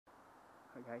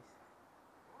Hi guys.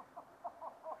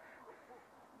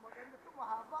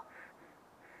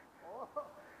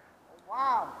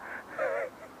 Wow.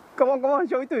 Come on,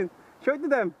 show it to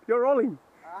them. You're rolling.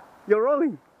 You're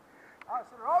rolling. Oh, it's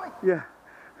rolling? Yeah.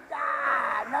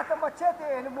 Ah, not a machete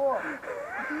anymore.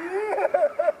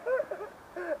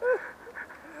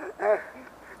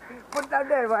 Put down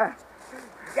there, man.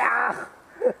 Yeah.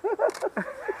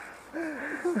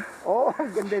 Oh, ang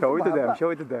ganda ito, mahaba.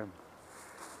 Show it to them.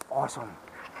 Awesome.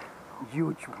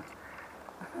 Huge one.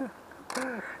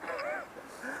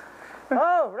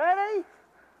 Oh, ready?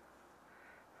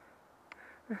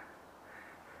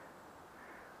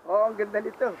 Oh, ang ganda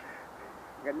nito.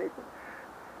 Ganda ito.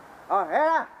 Oh, here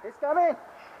na. It's coming.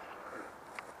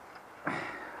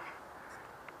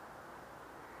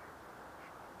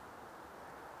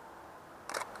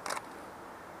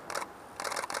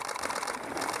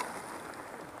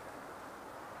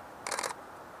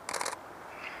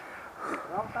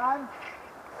 Wrong time.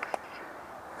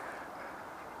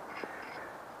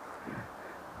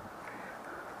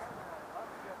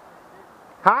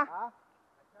 Huh?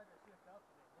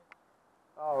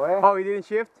 Oh, eh? Oh, you didn't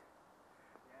shift?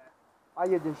 Oh,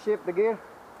 you didn't shift the gear?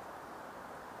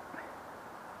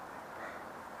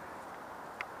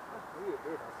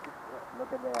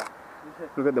 Look at there.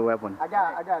 Look at the weapon. I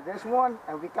got this one,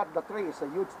 and we cut the tree. It's a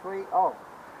huge tree. Oh,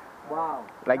 wow.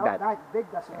 Like that? That big,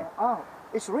 that's small. Oh,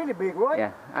 it's really big, right?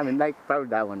 Yeah, I mean like probably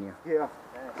that one, yeah.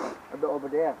 Yeah. Over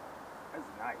there. That's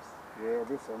nice. Yeah,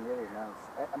 this one really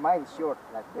nice. Mine's short,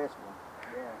 like this one.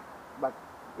 Yeah. But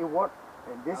it worked,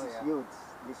 and this Oh, is yeah. huge.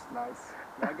 This is nice.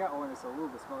 Yeah, I got one that's a little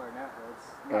bit smaller than that,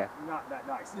 but it's not that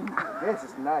nice. This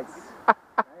is nice.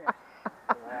 Yeah.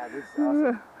 Yeah, this is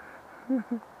awesome.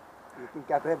 You can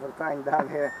cut everything down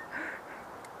here.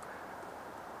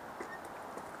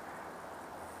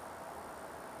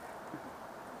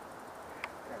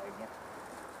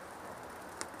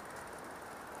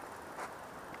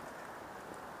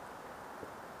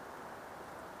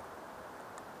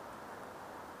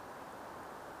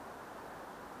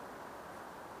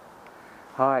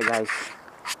 Alright guys,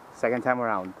 second time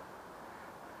around.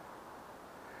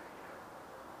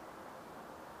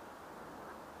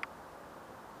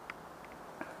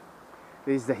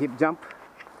 This is the hip jump,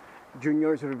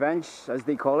 Junior's revenge as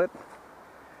they call it.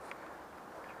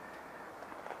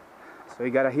 So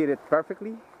you gotta hit it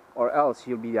perfectly or else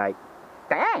you'll be like,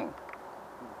 dang,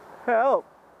 help,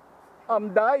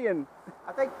 I'm dying.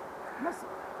 I think, mas,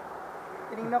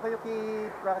 tinignan ko yung kay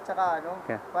Bracket tsaka ano,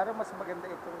 Yeah. parang mas maganda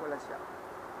itong wala siya.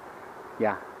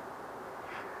 Yeah,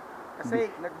 Kasi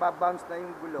nagbabounce na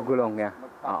yung gulong. gulong, yeah.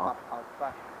 Magpa-pop out pa.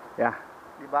 Yeah,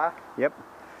 Diba? yep.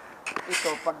 Ito,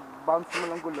 pag bounce mo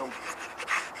ng gulong,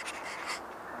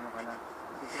 ano ka na?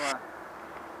 Ito nga.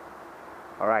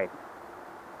 Alright.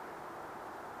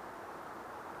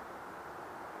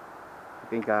 I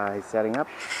think he's setting up.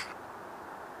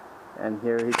 And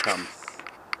here he comes.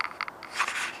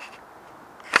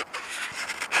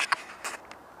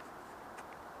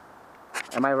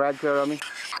 Am I red, Romy?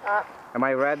 Ah, Am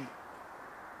I red?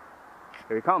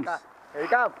 Here he comes. here you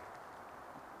go.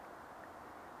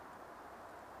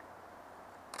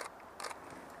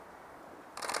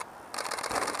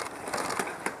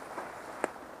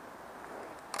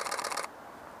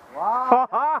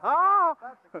 Wow.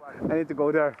 I need to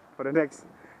go there for the next.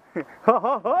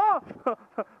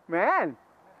 Man!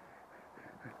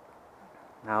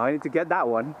 Now I need to get that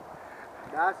one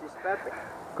That is perfect.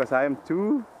 because I am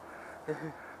too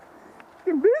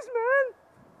in beast, man.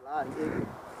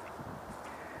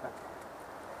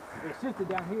 It shifted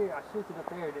down here. I shifted up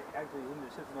there. It actually ended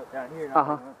up shifting up down here. And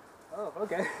Uh-huh. Oh,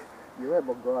 okay. You have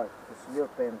a guard. It's your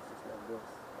pen. It's like this.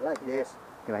 I like this.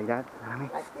 You like that? Rami?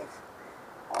 I like this.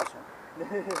 Awesome.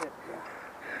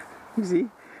 You see?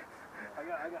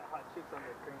 I got hot chicks on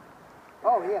the screen.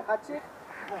 Oh yeah, hot chick.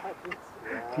 Hot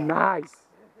chicks. Nice!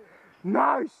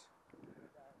 Nice!